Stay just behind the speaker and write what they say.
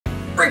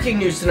Breaking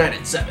news tonight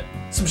at 7.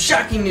 Some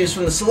shocking news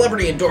from the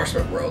celebrity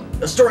endorsement world.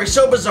 A story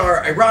so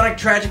bizarre, ironic,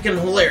 tragic, and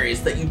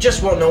hilarious that you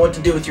just won't know what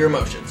to do with your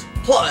emotions.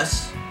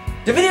 Plus,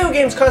 do video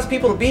games cause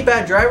people to be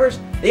bad drivers?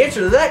 The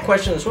answer to that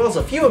question, as well as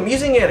a few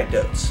amusing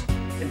anecdotes.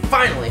 And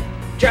finally,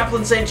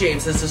 Joplin St.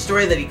 James has a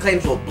story that he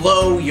claims will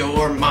blow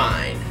your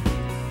mind.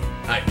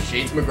 I'm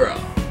Shades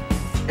McGraw.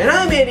 And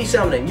I'm Andy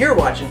Selman, and you're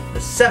watching the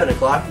 7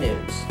 o'clock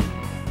news.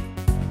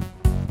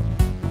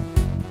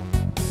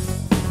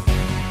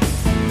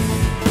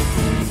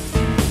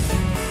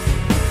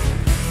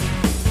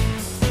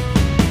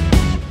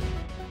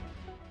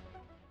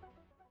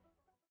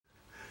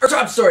 Our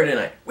top story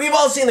tonight. We've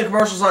all seen the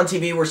commercials on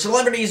TV where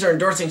celebrities are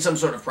endorsing some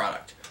sort of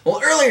product.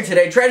 Well, earlier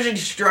today, tragedy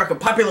struck a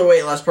popular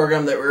weight loss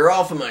program that we were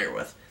all familiar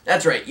with.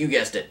 That's right, you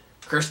guessed it.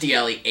 Kirstie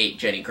Alley ate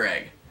Jenny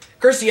Craig.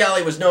 Kirstie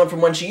Alley was known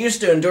from when she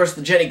used to endorse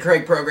the Jenny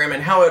Craig program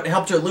and how it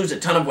helped her lose a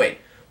ton of weight.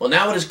 Well,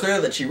 now it is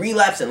clear that she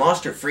relapsed and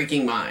lost her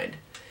freaking mind.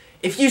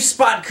 If you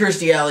spot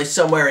Kirstie Alley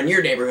somewhere in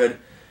your neighborhood,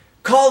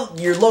 call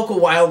your local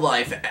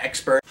wildlife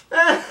expert.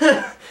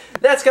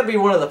 That's gotta be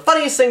one of the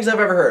funniest things I've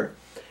ever heard.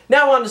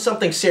 Now on to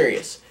something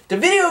serious. Do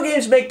video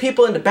games make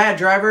people into bad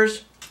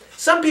drivers?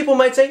 Some people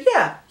might say,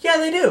 yeah,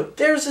 they do.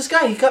 There was this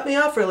guy, he cut me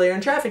off earlier in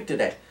traffic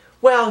today.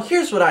 Well,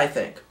 here's what I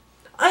think.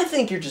 I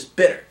think you're just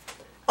bitter.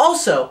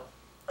 Also,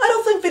 I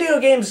don't think video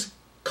games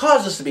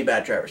cause us to be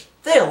bad drivers.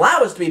 They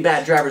allow us to be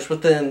bad drivers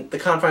within the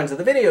confines of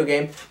the video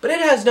game, but it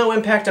has no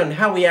impact on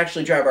how we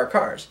actually drive our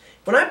cars.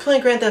 When I play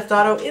Grand Theft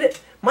Auto,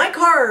 my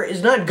car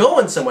is not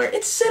going somewhere.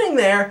 It's sitting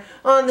there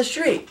on the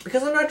street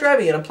because I'm not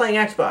driving it. I'm playing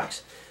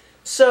Xbox.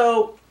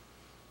 So,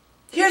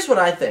 here's what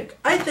I think.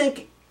 I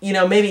think,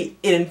 maybe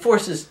it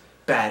enforces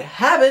bad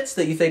habits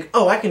that you think,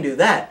 oh, I can do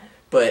that.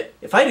 But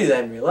if I do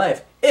that in real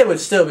life, it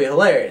would still be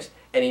hilarious.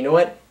 And you know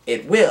what?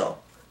 It will.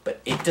 But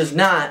it does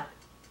not.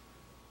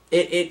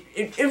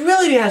 It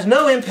really has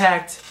no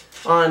impact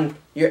on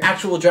your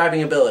actual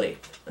driving ability.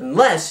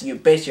 Unless you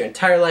base your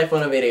entire life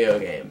on a video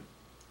game.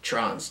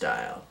 Tron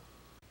style.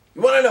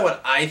 You want to know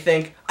what I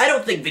think? I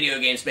don't think video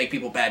games make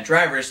people bad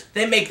drivers.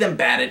 They make them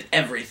bad at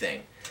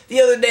everything.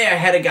 The other day I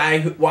had a guy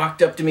who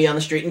walked up to me on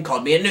the street and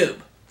called me a noob.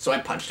 So I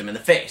punched him in the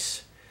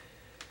face.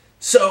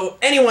 So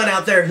anyone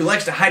out there who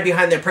likes to hide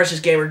behind their precious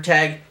gamer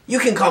tag, you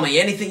can call me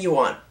anything you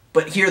want.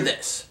 But hear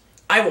this.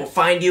 I will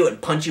find you and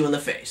punch you in the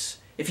face.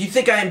 If you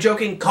think I am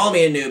joking, call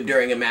me a noob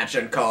during a match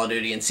on Call of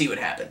Duty and see what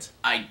happens.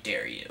 I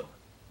dare you.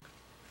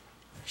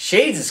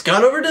 Shades has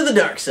gone over to the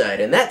dark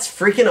side, and that's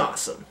freaking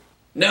awesome.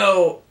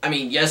 No, I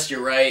mean, yes,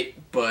 you're right,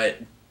 but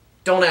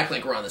don't act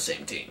like we're on the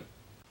same team.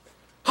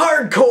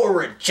 Hardcore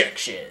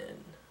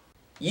rejection.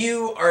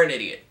 You are an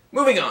idiot.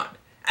 Moving on.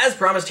 As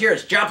promised, here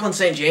is Joplin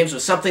St. James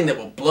with something that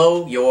will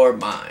blow your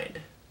mind.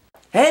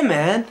 Hey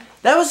man,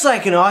 that was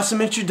like an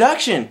awesome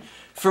introduction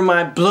for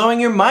my blowing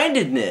your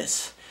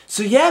mindedness.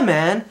 So yeah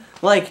man,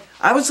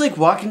 I was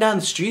walking down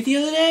the street the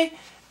other day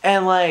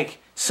and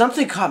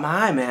something caught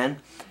my eye,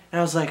 man. And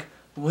I was like,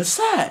 what's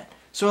that?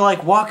 So I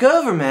walk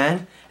over,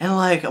 man, and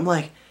I'm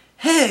like,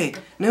 hey,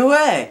 no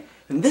way.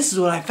 And this is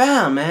what I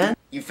found, man.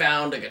 You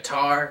found a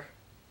guitar?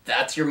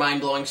 That's your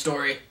mind-blowing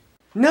story?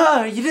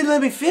 No, you didn't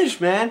let me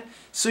finish, man.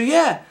 So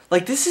yeah,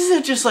 this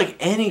isn't just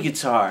any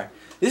guitar.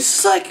 This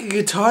is a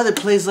guitar that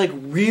plays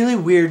really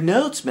weird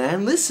notes,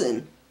 man.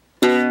 Listen.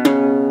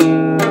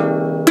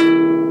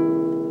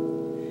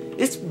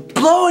 It's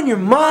blowing your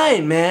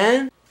mind,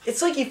 man.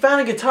 It's like you found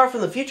a guitar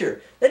from the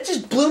future. That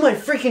just blew my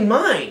freaking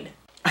mind.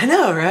 I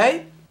know,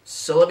 right?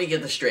 So let me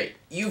get this straight.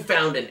 You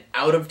found an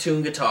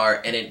out-of-tune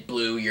guitar and it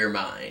blew your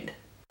mind.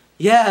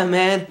 Yeah,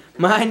 man.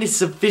 Mine has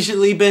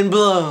sufficiently been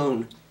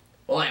blown.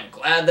 Well, I am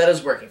glad that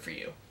is working for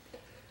you.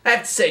 I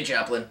have to say,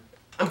 Joplin,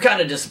 I'm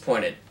kind of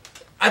disappointed.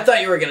 I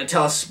thought you were going to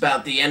tell us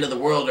about the end of the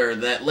world or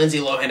that Lindsay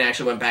Lohan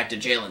actually went back to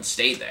jail and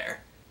stayed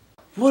there.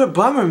 What a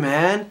bummer,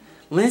 man.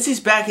 Lindsay's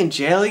back in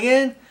jail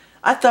again?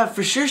 I thought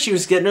for sure she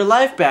was getting her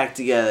life back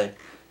together.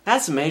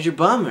 That's a major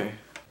bummer.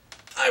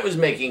 I was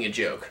making a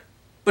joke,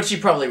 but she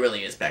probably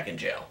really is back in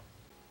jail.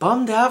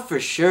 Bummed out for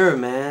sure,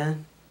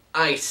 man.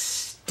 I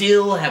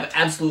still have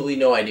absolutely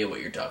no idea what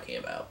you're talking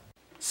about.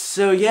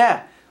 So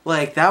yeah,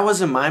 that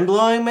wasn't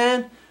mind-blowing,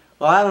 man?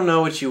 Well, I don't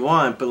know what you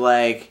want, but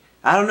I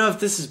don't know if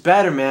this is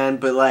better, man,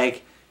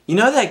 but you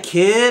know that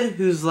kid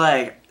who's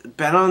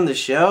been on the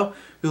show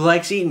who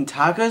likes eating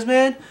tacos,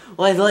 man?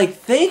 Well, I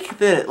think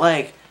that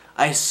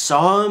I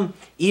saw him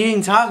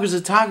eating tacos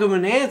at Taco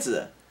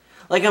Bonanza.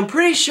 I'm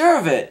pretty sure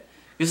of it,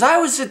 because I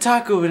was at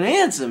Taco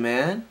Bonanza,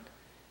 man.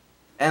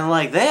 And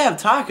they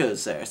have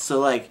tacos there,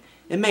 so it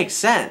makes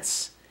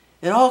sense.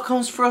 It all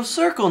comes full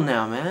circle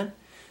now, man.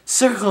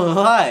 Circle of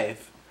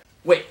life.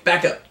 Wait,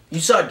 back up. You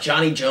saw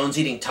Johnny Jones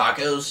eating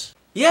tacos?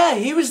 Yeah,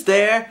 he was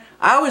there.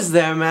 I was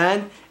there,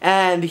 man.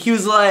 And he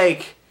was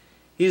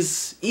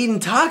he's eating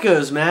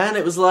tacos, man.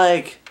 It was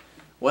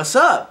what's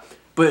up?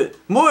 But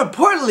more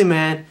importantly,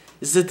 man,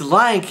 is that The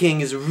Lion King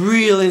is a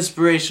real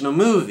inspirational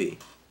movie.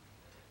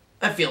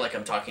 I feel like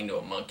I'm talking to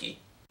a monkey.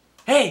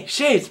 Hey,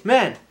 Shades,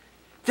 man.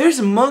 There's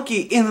a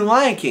monkey in The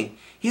Lion King.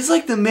 He's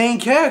the main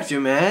character,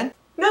 man.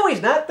 No,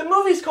 he's not. The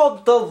movie's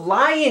called The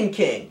Lion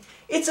King.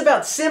 It's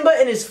about Simba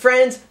and his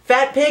friends,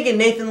 Fat Pig and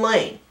Nathan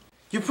Lane.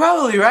 You're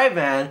probably right,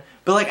 man.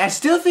 But, like, I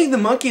still think the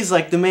monkey's,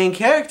 like, the main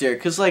character.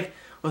 Because, like,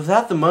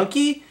 without the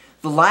monkey,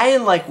 the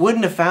lion, like,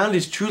 wouldn't have found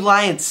his true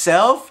lion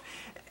self.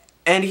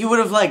 And he would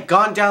have, like,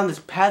 gone down this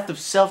path of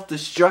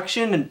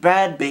self-destruction and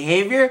bad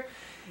behavior.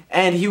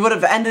 And he would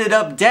have ended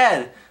up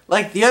dead.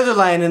 Like the other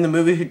lion in the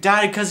movie who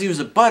died because he was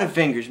a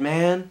Butterfingers,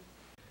 man.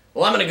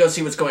 Well, I'm gonna go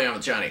see what's going on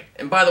with Johnny.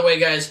 And by the way,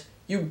 guys,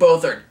 you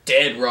both are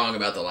dead wrong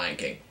about the Lion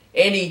King.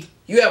 Andy,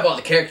 you have all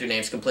the character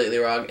names completely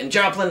wrong. And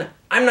Joplin,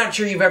 I'm not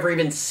sure you've ever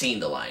even seen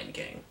the Lion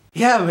King.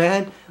 Yeah,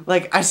 man.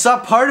 Like, I saw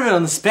part of it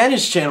on the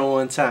Spanish channel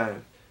one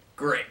time.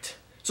 Great.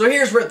 So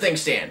here's where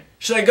things stand.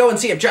 Should I go and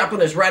see if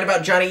Joplin is right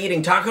about Johnny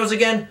eating tacos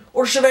again?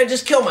 Or should I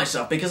just kill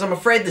myself because I'm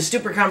afraid this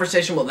stupid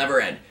conversation will never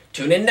end?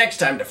 Tune in next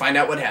time to find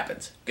out what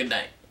happens. Good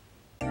night.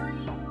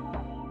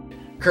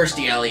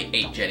 Kirstie Alley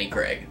ate Jenny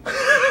Craig.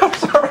 I'm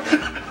sorry.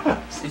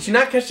 Did you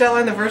not catch that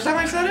line the first time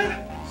I said it?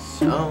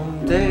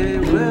 Someday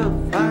we'll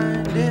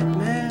find it,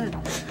 man.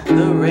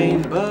 The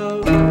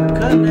rainbow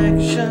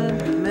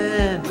connection,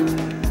 man.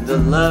 The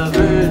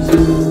lovers,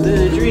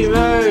 the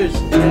dreamers,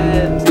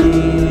 and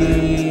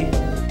me.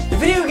 The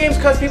video games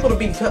cause people to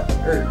be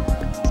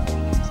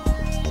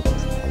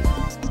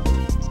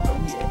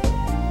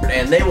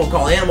and they will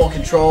call animal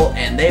control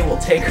and they will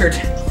take her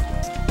to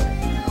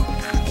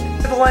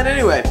the line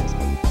anyway.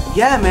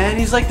 Yeah, man,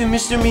 he's like the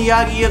Mr.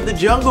 Miyagi of the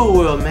jungle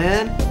world,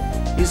 man.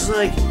 He's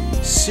like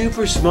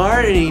super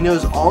smart and he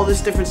knows all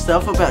this different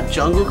stuff about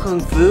jungle kung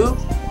fu.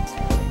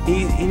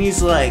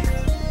 He's like,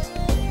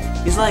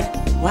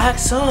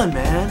 wax on,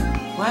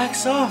 man,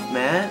 wax off,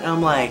 man. And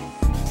I'm like,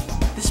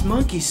 this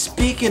monkey's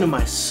speaking to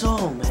my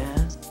soul, man.